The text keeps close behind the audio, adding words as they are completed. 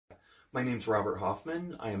My name's Robert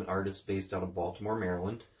Hoffman. I am an artist based out of Baltimore,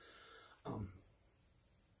 Maryland.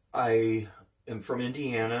 I am from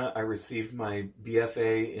Indiana. I received my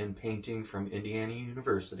BFA in painting from Indiana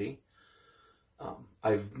University.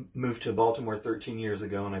 I've moved to Baltimore 13 years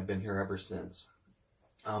ago, and I've been here ever since.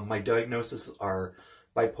 My diagnoses are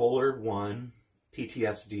bipolar 1,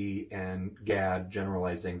 PTSD, and GAD,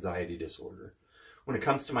 generalized anxiety disorder. When it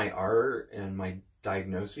comes to my art and my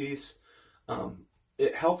diagnoses,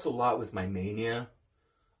 it helps a lot with my mania.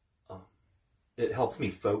 It helps me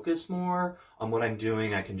focus more on what I'm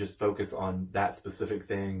doing. I can just focus on that specific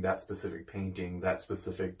thing, that specific painting, that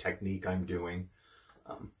specific technique I'm doing.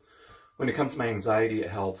 When it comes to my anxiety, it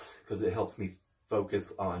helps because it helps me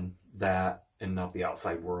focus on that and not the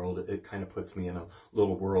outside world. It kind of puts me in a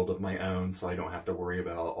little world of my own, so I don't have to worry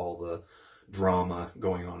about all the drama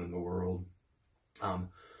going on in the world.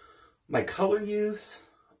 My color use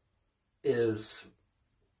is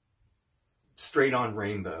straight on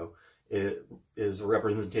rainbow. It is a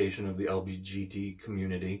representation of the LGBT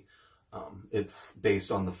community. It's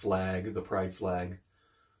based on the flag, the pride flag.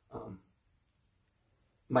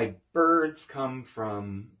 My birds come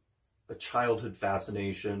from a childhood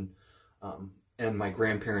fascination and my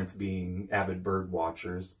grandparents being avid bird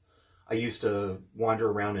watchers. I used to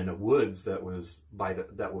wander around in a woods that was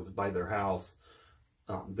by their house.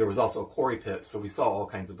 There was also a quarry pit, so we saw all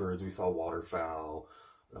kinds of birds. We saw waterfowl,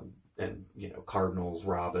 and cardinals,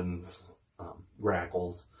 robins,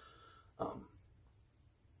 grackles.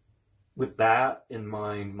 With that in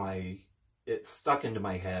mind, it stuck into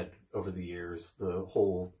my head over the years, the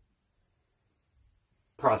whole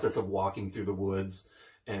process of walking through the woods,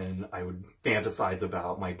 and I would fantasize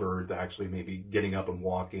about my birds actually maybe getting up and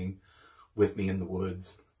walking with me in the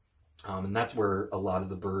woods. And that's where a lot of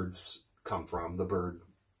the birds come from, the bird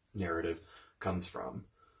narrative comes from.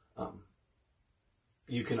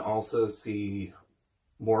 You can also see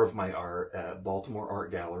more of my art at Baltimore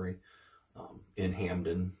Art Gallery in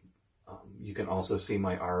Hamden. You can also see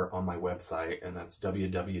my art on my website, and that's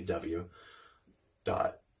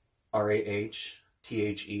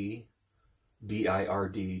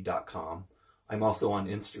www.rahthebird.com. I'm also on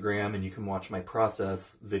Instagram, and you can watch my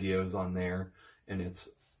process videos on there, and it's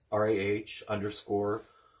RAH_THE_BIRD.